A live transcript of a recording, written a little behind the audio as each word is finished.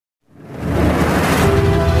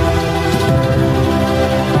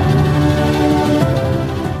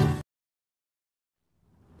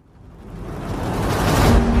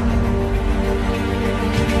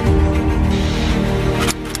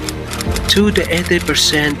to the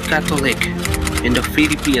 80% Catholic in the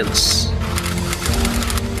Philippines,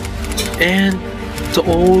 and to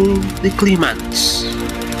all the claimants.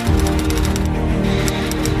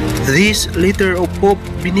 This letter of Pope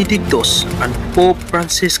Benedictus and Pope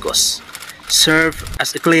Franciscus serve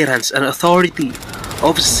as a clearance and authority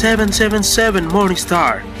of 777 Morning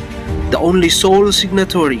Star, the only sole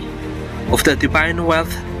signatory of the divine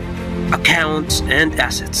wealth, accounts, and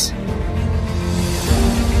assets.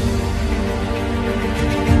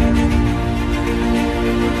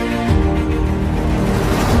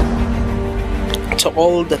 To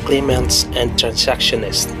all the claimants and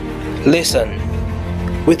transactionists, listen.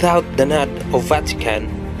 Without the nod of Vatican,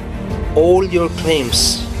 all your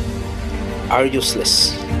claims are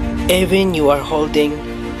useless. Even you are holding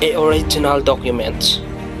an original document,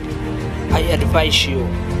 I advise you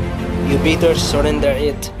better surrender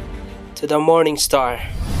it to the Morning Star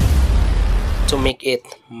to make it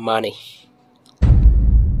money.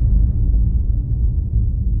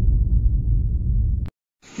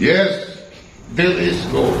 Yes, there is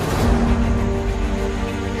gold.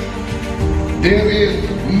 There is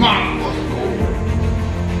Marcos gold.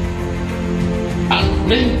 And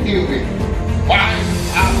plenty of it.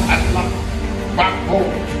 Wise at last back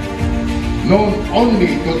home. Known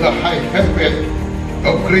only to the high heaven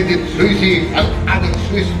of Credit Suisse and other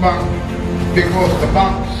Swiss banks, because the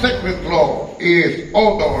bank's secret law is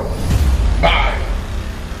authored by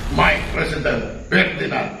my President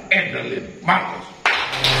Ferdinand Edelin Marcos.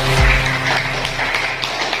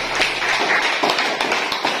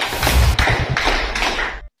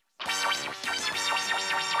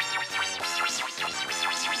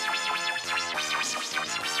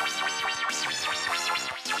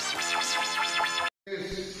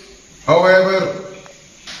 However,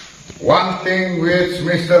 one thing which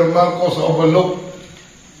Mr. Marcos overlooked,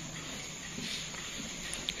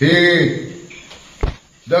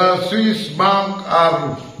 the Swiss bank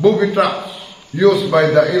are booby traps used by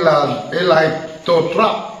the elite to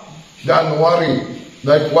trap the unwary,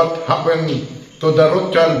 like what happened to the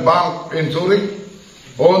Rothschild Bank in Zurich,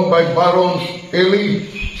 owned by Barons Elie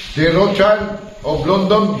de Rothschild of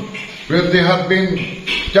London, where they have been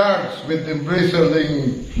charged with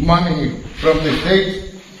embezzling money from the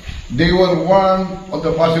States. They were warned of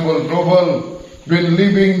the possible trouble when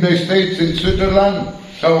leaving the States in Switzerland.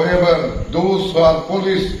 However, those who are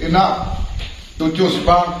foolish enough to choose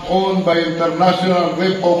banks owned by international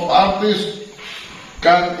rip-off artists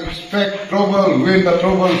can expect trouble when the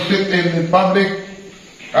trouble sits in public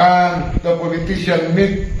and the politician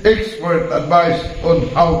need expert advice on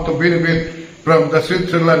how to benefit from the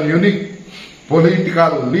Switzerland unique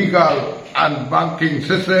political, legal, and banking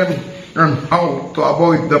system, and how to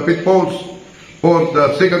avoid the pitfalls. For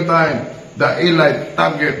the second time, the elite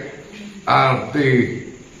target are the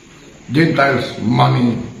Gentiles'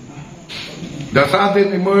 money. The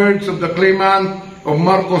sudden emergence of the claimant of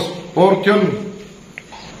Marcos' fortune,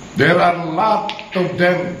 there are a lot of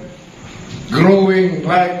them growing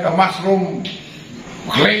like a mushroom,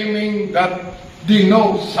 claiming that they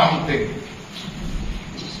know something.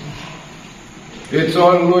 It's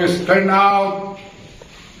always turned out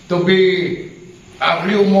to be a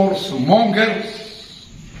rumors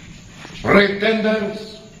mongers,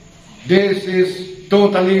 pretenders. This is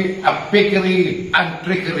totally a pickery and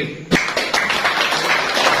trickery.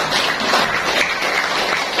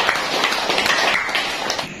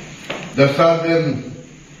 The sudden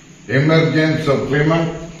emergence of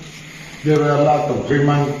claimant, there are a lot of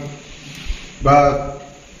claimants, but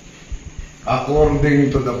according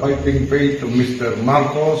to the fighting faith of Mr.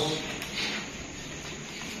 Marcos,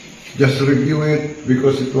 just review it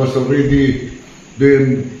because it was already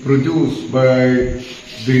been produced by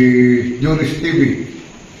the Juris TV.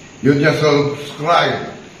 You just subscribe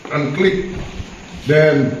and click,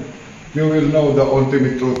 then you will know the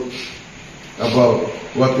ultimate truth about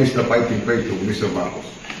what is the fighting faith of Mr. Marcos.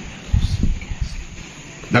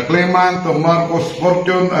 The claimant of Marcos'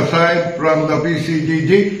 fortune, aside from the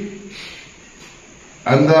BCGG,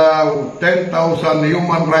 and the 10,000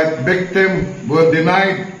 human rights victims were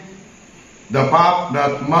denied the fact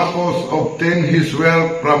that Marcos obtained his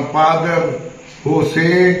wealth from Father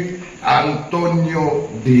Jose Antonio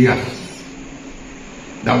Diaz,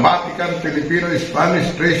 the Vatican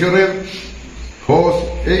Filipino-Spanish treasurer, whose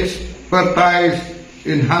expertise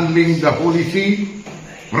in handling the Holy See,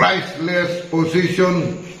 priceless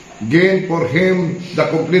position, gained for him the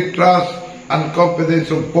complete trust and confidence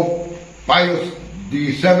of Pope Pius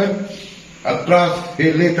VII, a trust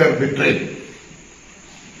he later betrayed.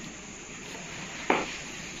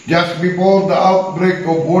 Just before the outbreak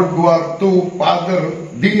of World War II, Father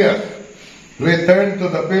Diaz returned to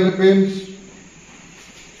the Philippines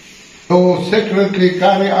to secretly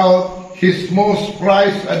carry out his most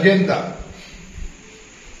prized agenda.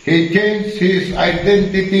 He changed his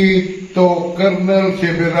identity to Colonel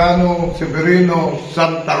Severino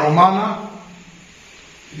Santa Romana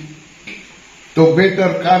to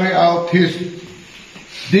better carry out his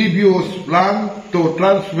devious plan to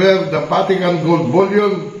transfer the Vatican gold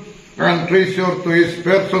bullion and treasure to his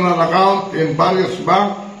personal account in various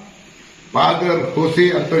banks. Father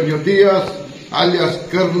Jose Antonio Diaz, alias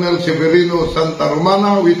Colonel Severino Santa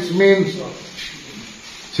Romana, which means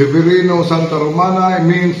Severino Santa Romana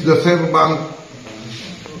means the servant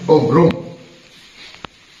of Rome,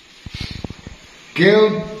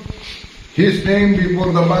 killed his name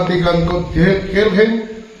before the Vatican could kill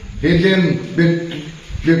him. He then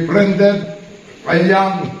befriended a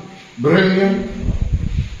young, brilliant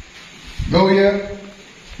lawyer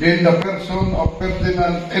in the person of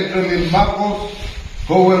Ferdinand Adrian Marcos,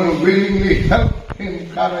 who will willingly help him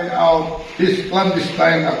carry out his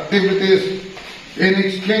clandestine activities. In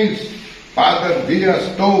exchange, Father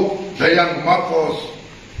Diaz told the young Marcos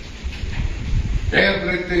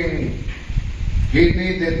everything he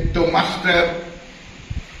needed to master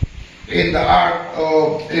in the art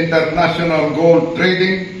of international gold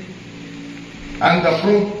trading, and the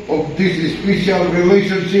proof of this special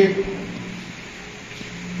relationship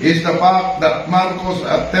is the fact that Marcos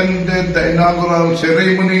attended the inaugural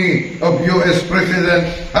ceremony of U.S. President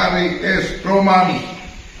Harry S. Truman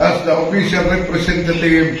as the official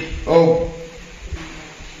representative of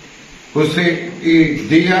Jose E.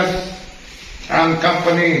 Diaz and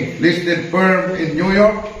Company listed firm in New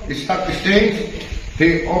York Stock Exchange.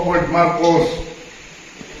 He offered Marcos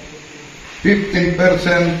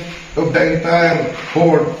 15% of the entire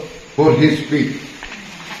hoard for his fee.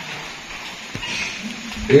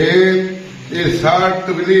 It is hard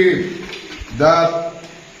to believe that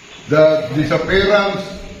the disappearance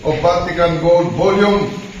of Vatican gold bullion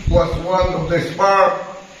was one of the sparks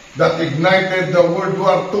that ignited the World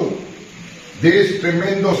War II. This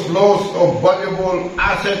tremendous loss of valuable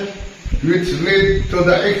assets, which led to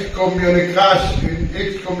the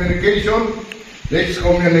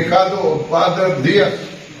excommunicado of Father Diaz,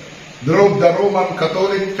 drove the Roman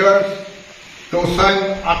Catholic Church to sign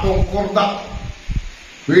a concordat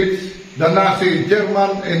with the Nazi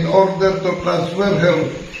German in order to transfer her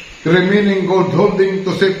remaining gold holding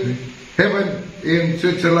to safe haven in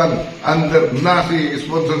Switzerland under Nazi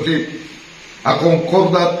sponsorship. A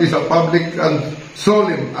concordat is a public and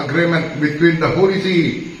solemn agreement between the Holy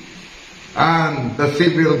See and the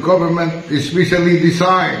civil government, especially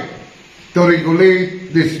designed to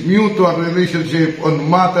regulate this mutual relationship on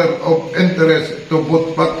matter of interest to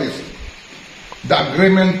both parties. The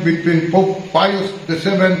agreement between Pope Pius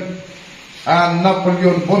VII and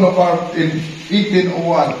Napoleon Bonaparte in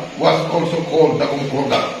 1801 was also called the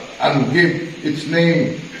Concordat and gave its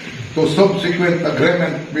name to subsequent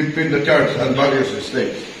agreement between the Church and various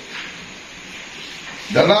states.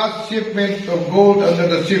 The last shipment of gold under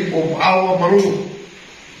the ship of Awa Baru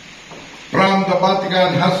from the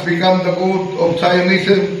Vatican has become the gold of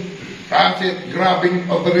Zionism asset-grabbing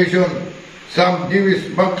operation. Some Jewish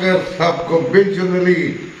bankers have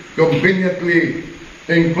conveniently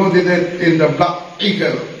included it in the Black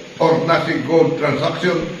Eagle or Nazi gold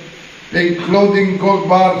transaction, including gold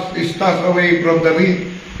bars stashed away from the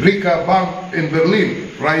Rica Bank in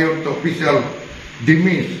Berlin prior to official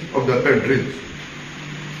demise of the Third Reich.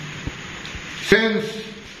 Since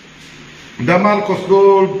the Marcos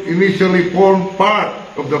gold initially formed part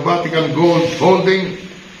of the Vatican gold holding,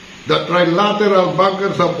 the trilateral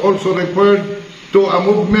bankers have also referred to a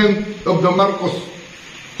movement of the Marcos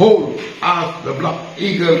hold as the Black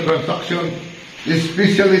Eagle transaction,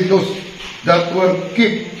 especially those that were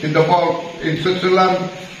kept in the vault in Switzerland.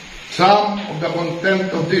 Some of the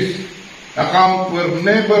content of this account were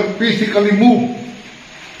never physically moved,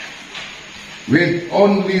 with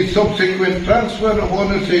only subsequent transfer of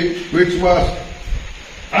ownership, which was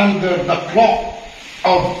under the cloak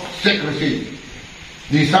of secrecy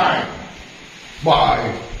designed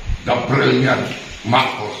by the brilliant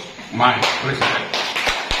Marcos, my president.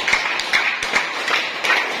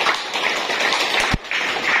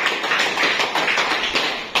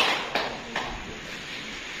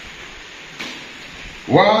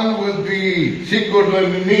 One would be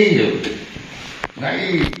singularly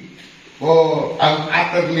naive or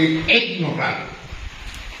utterly ignorant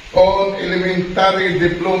on elementary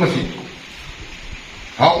diplomacy.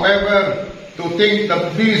 However, to think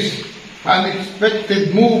that this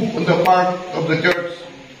unexpected move on the part of the church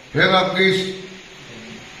hierarchies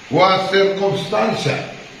was circumstantial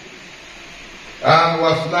and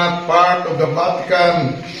was not part of the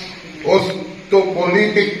Vatican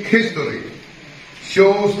ostopolitic history,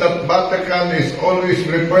 shows that Vatican is always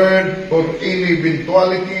prepared for any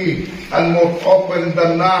eventuality, and more often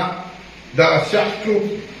than not, the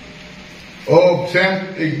statue of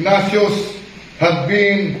St. Ignatius had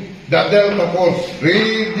been the Delta Force,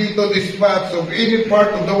 ready to dispatch of any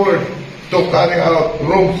part of the world to carry out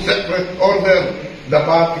Rome's secret order. The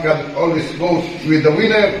Vatican always goes with the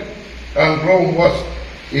winner, and Rome was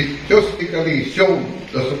enthusiastically shown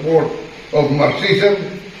the support of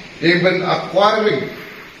Marxism, even acquiring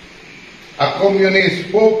a communist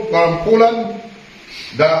pope from Poland,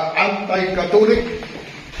 the anti-Catholic,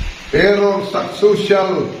 errors of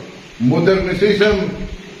social modernization,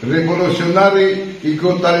 revolutionary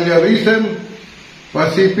egalitarianism,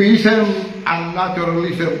 pacifism, and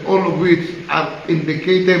naturalism, all of which are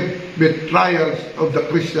indicative betrayals of the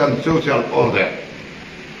Christian social order.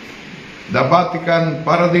 The Vatican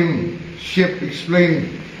paradigm shift explained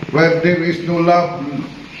where there is no love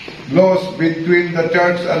lost between the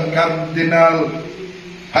Church and Cardinal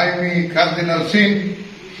Jaime Cardinal Sin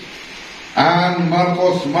and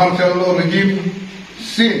Marcos martial law regime.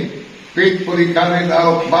 Sin faithfully carried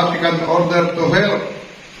out Vatican order to help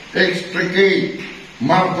extricate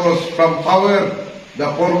Marcos from power. The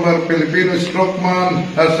former Filipino strongman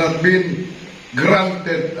has not been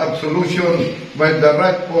granted absolution by the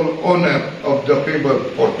rightful owner of the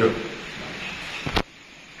favored fortune.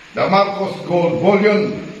 The Marcos gold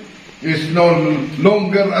bullion is no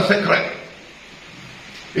longer a secret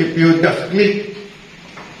if you just click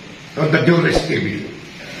on the Juris TV.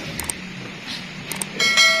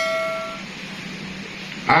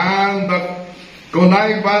 And the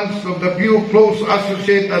connivance of the few close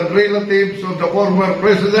associates and relatives of the former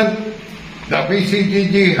president, the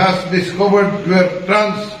PCGG has discovered where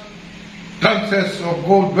tranches of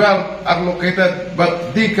gold wealth are located,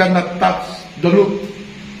 but they cannot touch the loot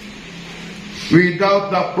without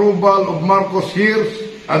the approval of Marcos Heirs,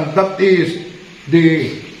 and that is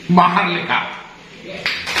the Maharlika.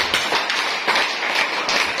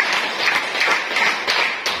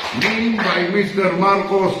 Named by Mr.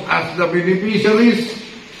 Marcos as the beneficiaries,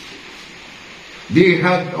 they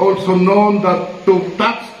had also known that to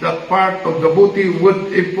touch that part of the booty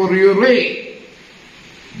would infuriate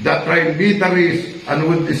the tributaries and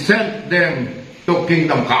would send them to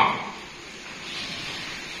Kingdom Come.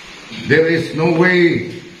 There is no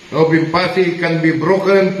way of impasse can be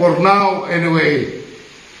broken for now anyway.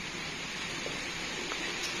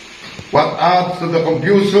 What adds to the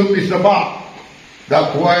confusion is the fact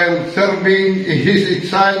that while serving his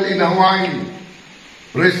exile in Hawaii,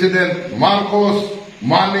 President Marcos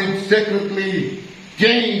managed secretly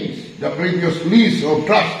change the previous list of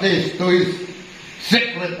trustees to his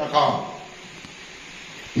secret account,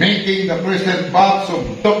 making the present box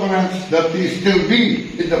of documents that he still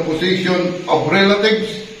be in the possession of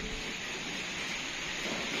relatives,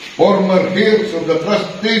 former heirs of the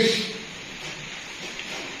trustees.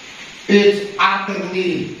 Is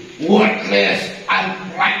utterly worthless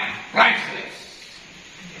and priceless.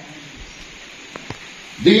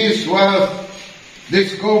 This was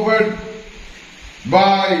discovered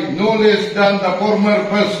by no less than the former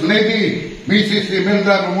First Lady, Mrs.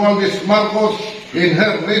 Imelda Romualdez Marcos, in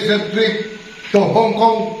her recent trip to Hong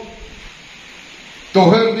Kong. To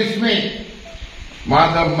her dismay,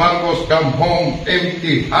 Madam Marcos come home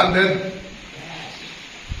empty-handed.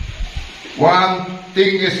 One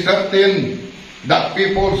thing is certain, that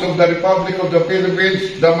peoples of the Republic of the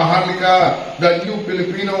Philippines, the Maharlika, the New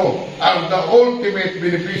Filipino, are the ultimate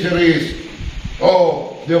beneficiaries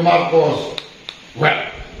of the Marcos wealth.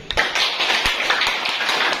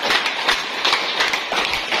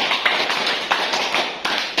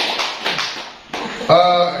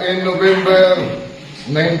 In November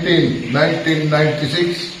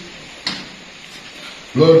 1996,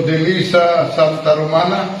 Lord Elisa Santa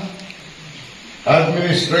Romana,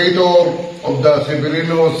 Administrator of the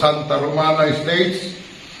Severino Santa Romana Estates,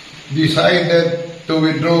 decided to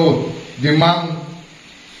withdraw demand,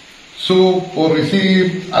 sue or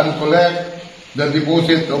receive and collect the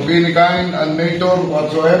deposit of any kind and nature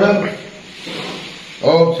whatsoever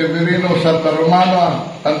of Severino Santa Romana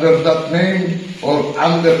under that name or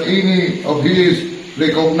under any of his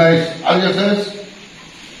recognized aliases: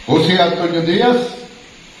 Jose Antonio Diaz,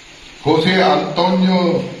 Jose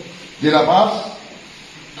Antonio de la Paz,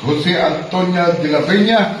 Jose Antonio de la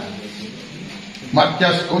Peña,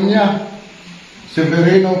 Matias Cunha,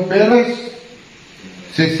 Severino Pérez,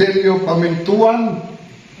 Cecilio Pamintuan,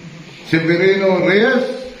 Severino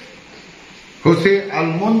Reyes, Jose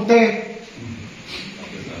Almonte,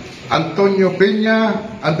 Antonio Peña,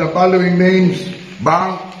 and the following names: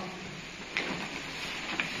 Bank,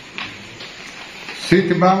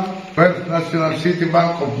 Citibank, First National City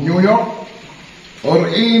Bank of New York, or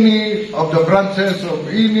any of the branches of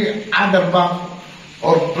any other bank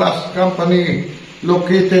or trust company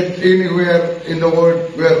located anywhere in the world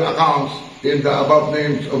where accounts in the above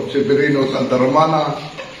names of Severino Santa Romana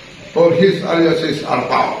or his aliases are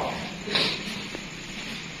found.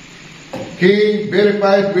 He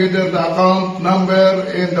verified whether the account number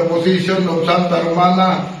in the position of Santa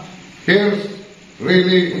Romana here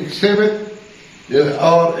really existed.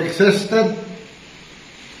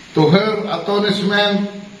 To her astonishment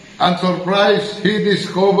and surprise, he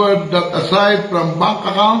discovered that aside from bank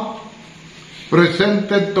account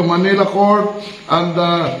presented to Manila Court and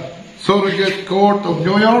the Surrogate Court of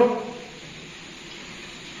New York,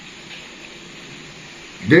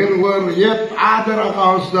 there were yet other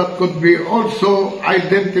accounts that could be also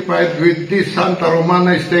identified with these Santa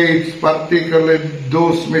Romana estates, particularly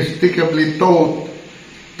those mistakenly thought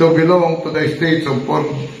to belong to the estates of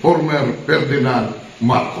former Ferdinand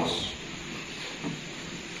Marcos.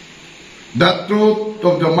 The truth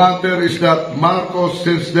of the matter is that Marcos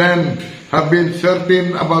since then have been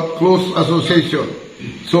certain about close association,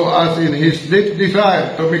 so as in his deep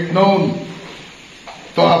desire to make known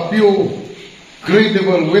to a few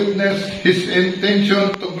credible witness his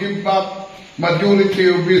intention to give back majority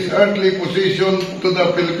of his earthly possession to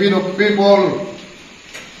the Filipino people,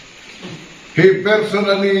 he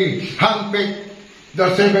personally handpicked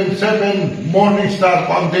the 77 Morning Star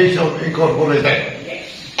Foundation Incorporated. Yes.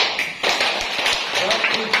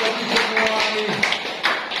 That is the reason why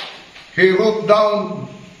he wrote down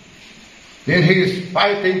in his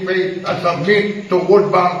fighting faith and submit to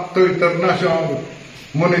World Bank, to International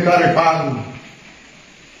Monetary Fund.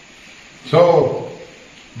 So,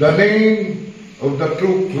 the name of the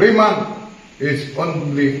true claimant is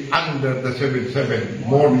only under the 77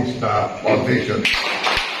 Morning Star Foundation.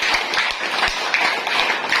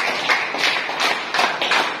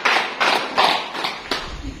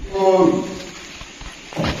 All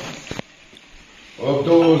of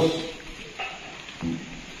those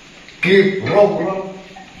key program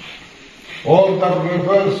or the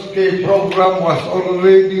reverse key program was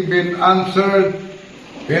already been answered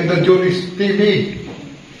in the Juris TV,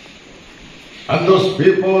 and those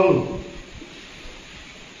people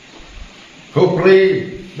who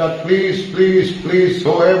pray that please, please, please,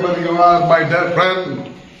 whoever you are, my dear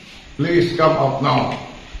friend, please come up now.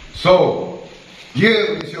 So,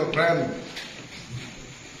 here is your friend,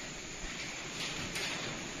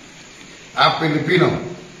 a Filipino.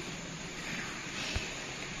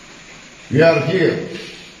 We are here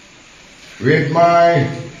with my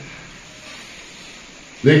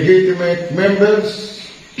legitimate members,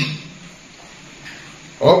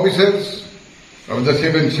 officers of the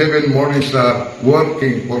 77 Morning Star,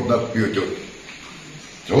 working for that future,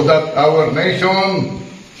 so that our nation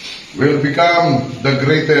will become the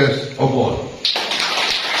greatest of all.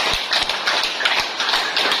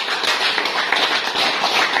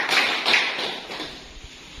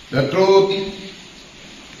 The truth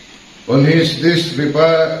on this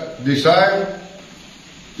desire,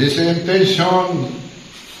 his intention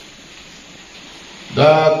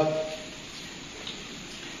that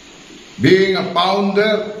being a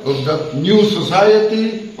founder of that new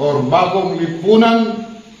society or bagong lipunan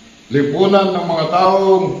ng mga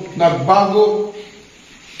taong nagbago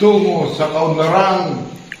tungo sa kaunlaran,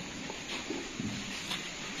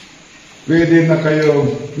 pwede na kayo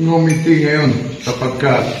ngumiti ngayon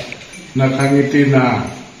sapagkat nakangiti na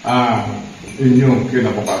inyong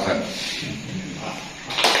kinabukasan.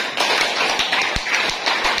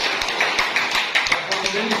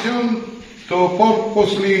 To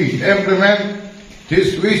purposely implement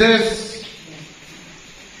his wishes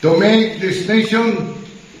to make this nation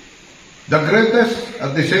the greatest,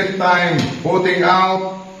 at the same time putting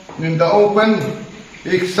out in the open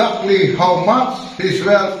exactly how much his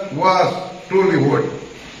wealth was truly worth.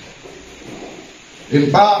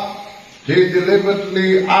 In fact, he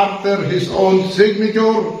deliberately altered his own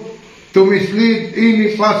signature to mislead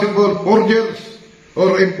any possible forgers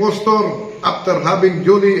or impostor after having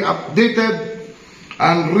duly updated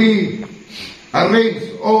and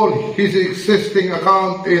rearranged all his existing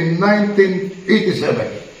account in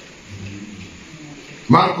 1987.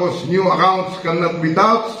 Marcos' new accounts cannot be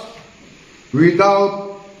touched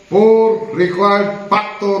without four required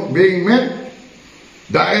factors being met: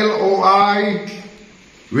 the LOI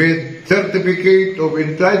with certificate of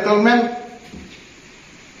entitlement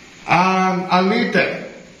and a letter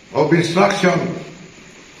of instruction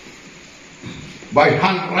by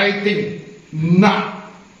handwriting na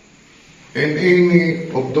in any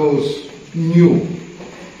of those new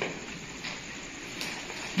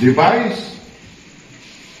device.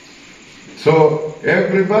 So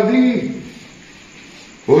everybody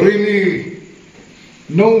who really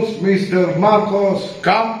knows Mr. Marcos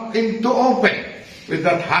come into open with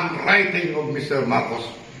that handwriting of Mr. Marcos.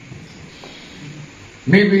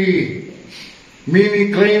 Maybe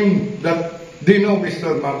many claim that they know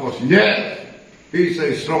Mr. Marcos. Yes, he's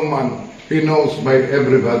a strong man. He knows by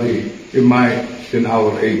everybody in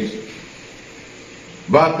our age.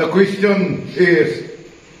 But the question is,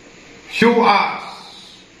 show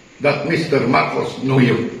us that Mr. Marcos knew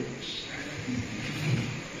you.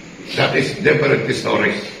 That is different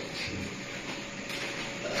stories.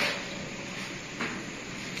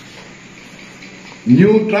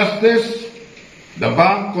 New trustees, the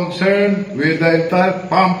bank concerned with the entire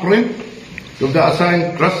palm print of the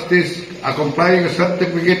assigned trustees accompanying a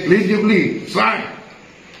certificate legibly signed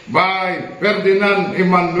by Ferdinand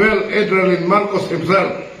Emmanuel Edralin Marcos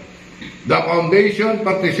himself. The foundation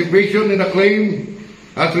participation in the claim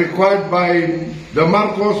as required by the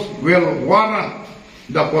Marcos will warrant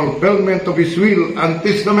the fulfillment of his will and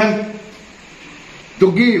testament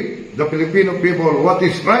to give the Filipino people what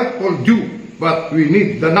is rightful due, but we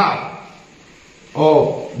need the nod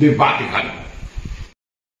of the Vatican.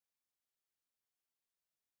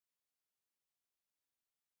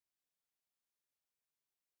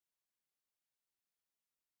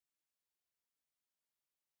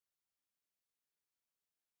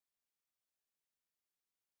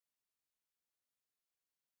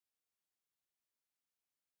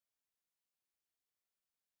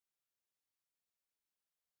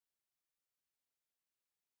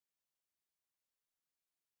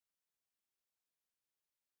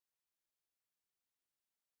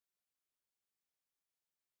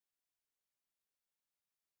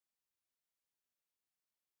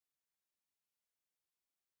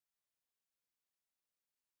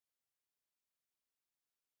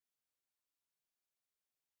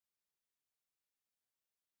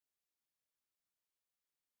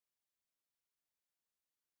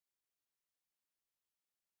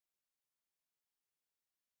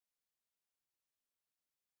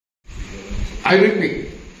 I repeat,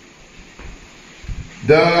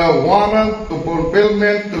 the warrant to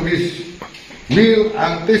fulfillment of his will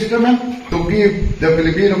and testament to give the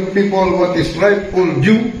Filipino people what is rightful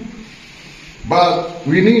due, but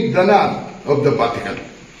we need the nod of the Vatican.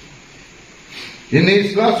 In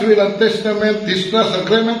his last will and testament, his trust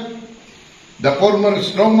agreement, the former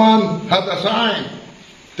strongman had assigned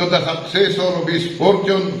to the successor of his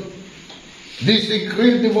fortune this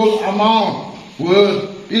incredible amount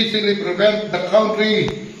would easily prevent the country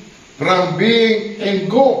from being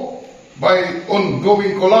engulfed by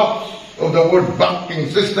ongoing collapse of the world banking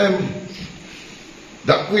system.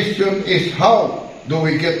 The question is, how do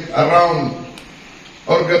we get around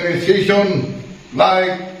organizations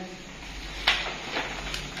like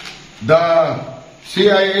the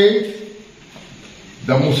CIA,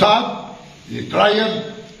 the Mossad, the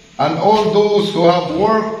Triad, and all those who have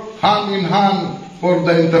worked hand in hand for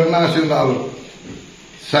the international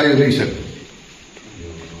Zionism.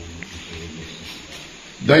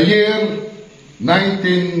 The year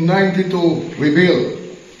 1992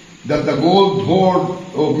 revealed that the gold hoard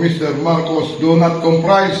of Mr. Marcos do not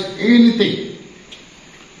comprise anything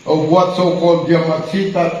of what so-called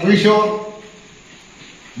Yamashita treasure,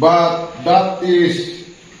 but that is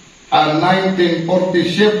a 1940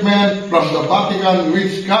 shipment from the Vatican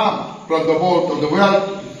which comes from the vault of the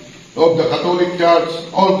wealth of the Catholic Church,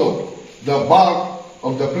 although the bulk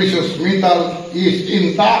of the precious metal is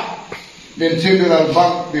intact in several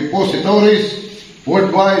bank depositories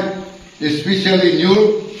worldwide, especially in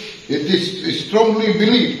Europe. It is strongly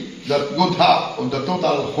believed that good half of the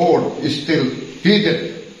total hoard is still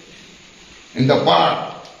hidden in the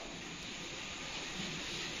part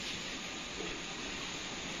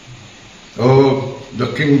of the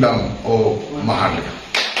kingdom of Maharlika.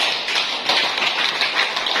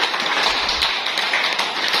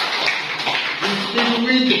 Still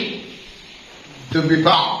waiting to be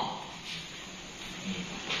found.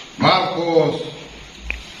 Marcos'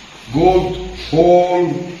 gold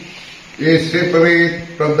hoard is separate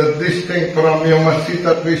from the distinct from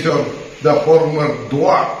Yamashita treasure, the former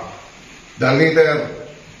dwarf, the leader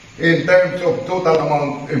in terms of total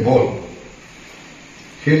amount involved.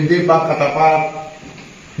 Hindi pa katapat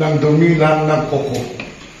ng dumilang ng koko.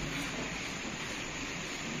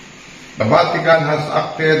 The Vatican has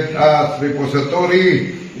acted as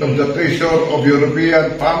repository of the treasure of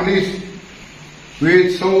European families,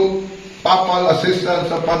 which sought papal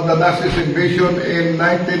assistance upon the Nazi invasion in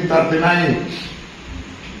 1939.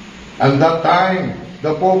 And that time,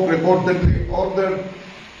 the Pope reportedly ordered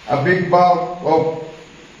a big bulk of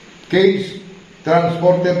case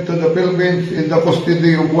transported to the Philippines in the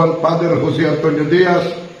custody of one Father Jose Antonio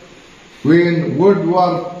Diaz. When World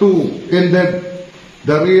War II ended,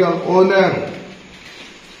 the real owner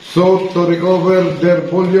sought to recover their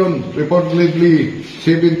bullion, reportedly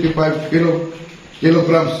 75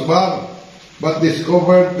 kilograms worth, but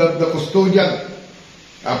discovered that the custodian,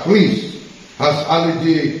 a priest, has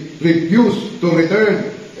allegedly refused to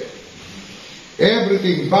return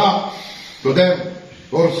everything back to them,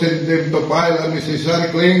 forcing them to file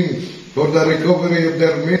unnecessary claims for the recovery of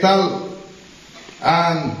their metal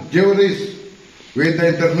and jewelry with the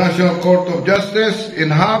International Court of Justice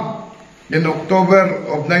in Hague in October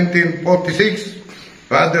of 1946.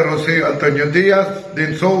 Father Jose Antonio Diaz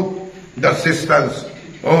then sought the assistance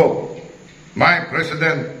of my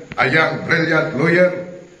president, a young, brilliant lawyer,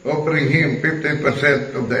 offering him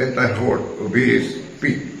 15% of the entire hoard of his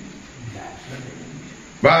fee.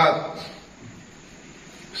 But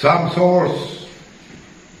some source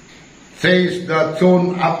says that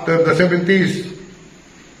soon after the 70s,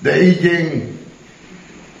 the aging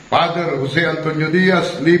Father Jose Antonio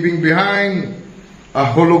Diaz leaving behind a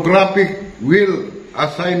holographic will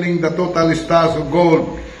assigning the total stars of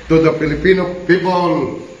gold to the Filipino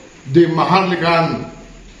people, the Maharlikan.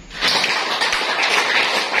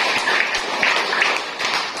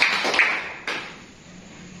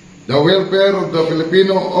 The welfare of the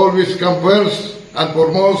Filipino always comes first and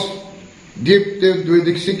foremost, gifted with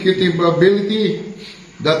executive ability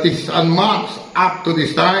that is unmatched up to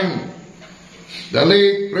this time. The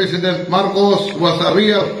late President Marcos was a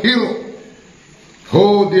real hero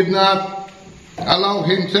who did not allow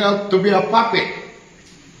himself to be a puppet.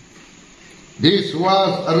 This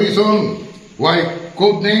was a reason why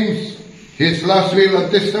codenames his last will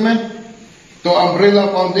and testament to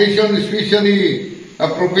Umbrella Foundation, especially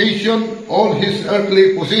appropriation all his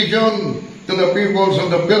earthly possession to the peoples of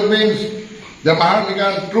the Philippines, the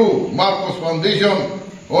Maharlikan through Marcos Foundation,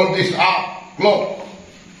 all this up cloak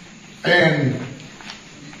and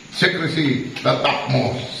secrecy, the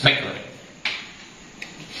topmost secret.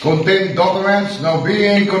 Contained documents now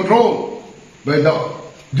being controlled by the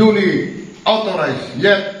duly authorized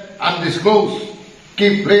yet undisclosed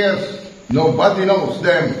key players. Nobody knows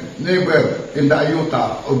them, never in the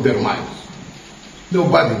iota of their minds.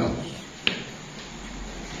 Nobody knows.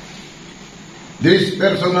 This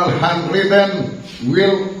personal handwritten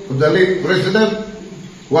will of the late president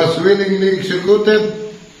was willingly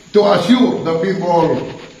executed to assure the people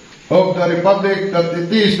of the Republic that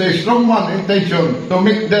it is the strongman's intention to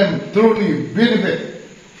make them truly benefit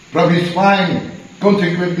from his fine,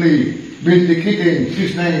 consequently vindicating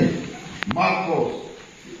his name. Marcos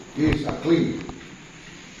is a clean.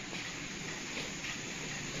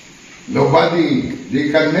 Nobody, they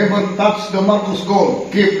can never touch the Marcos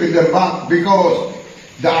gold, keep in their bank, because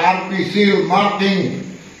the RP seal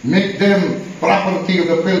marking make them property of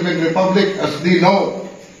the Philippine Republic as they know,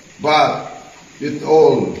 but it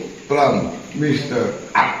all from Mr.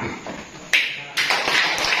 RP.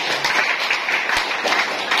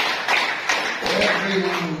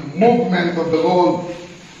 Every movement of the gold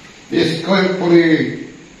is carefully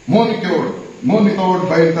monitored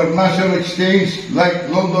by international exchange like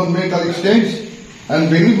London Metal Exchange, and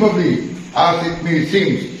believably, as it may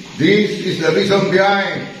seem, this is the reason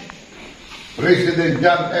behind President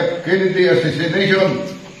John F. Kennedy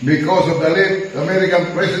assassination, because of the late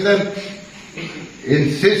American president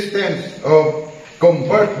insistence of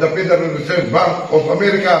convert the Federal Reserve Bank of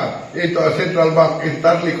America into a central bank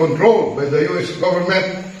entirely controlled by the U.S.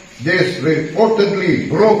 government. This reportedly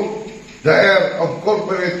broke the air of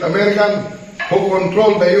corporate American who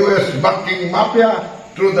control the U.S. banking mafia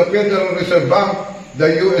through the Federal Reserve Bank.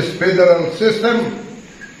 The U.S. federal system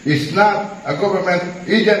is not a government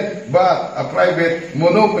agent but a private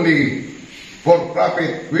monopoly for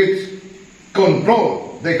profit which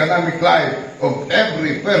control the economic life of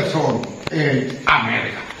every person in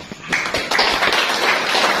America.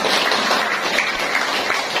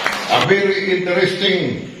 A very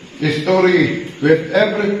interesting story with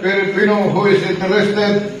every Filipino who is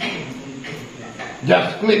interested.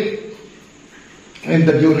 Just click in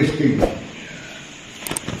the jurisdiction.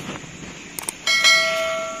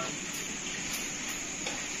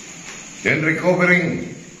 In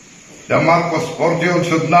recovering, the Marcos fortune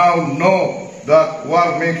should now know that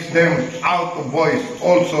war makes them out of boys,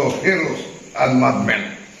 also heroes and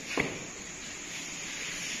madmen.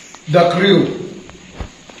 The crew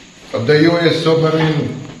of the U.S.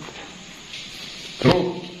 submarine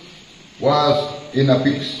troop was in a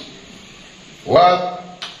fix.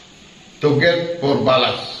 What to get for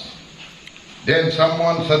ballast? Then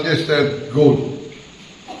someone suggested gold.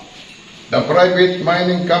 The private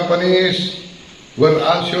mining companies were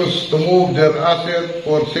anxious to move their assets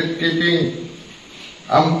for safekeeping.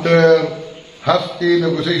 After hasty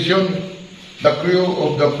negotiation, the crew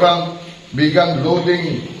of the plant began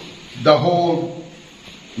loading the hold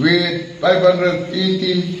with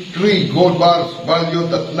 583 gold bars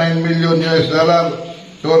valued at $9 million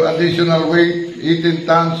for additional weight, 18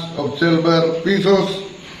 tons of silver pieces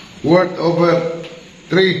worth over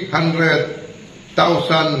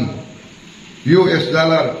 300,000 US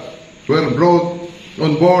dollars were brought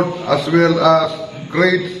on board, as well as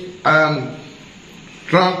crates and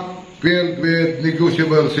trunk filled with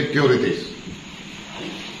negotiable securities.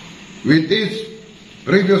 With this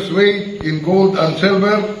previous weight in gold and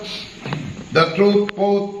silver, the truth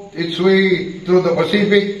fought its way through the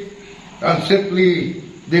Pacific and safely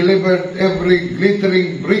delivered every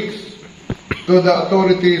glittering bricks to the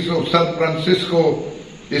authorities of San Francisco.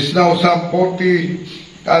 Is now some 50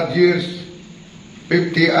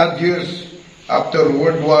 odd years after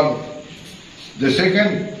World War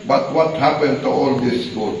II. But what happened to all this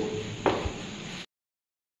gold?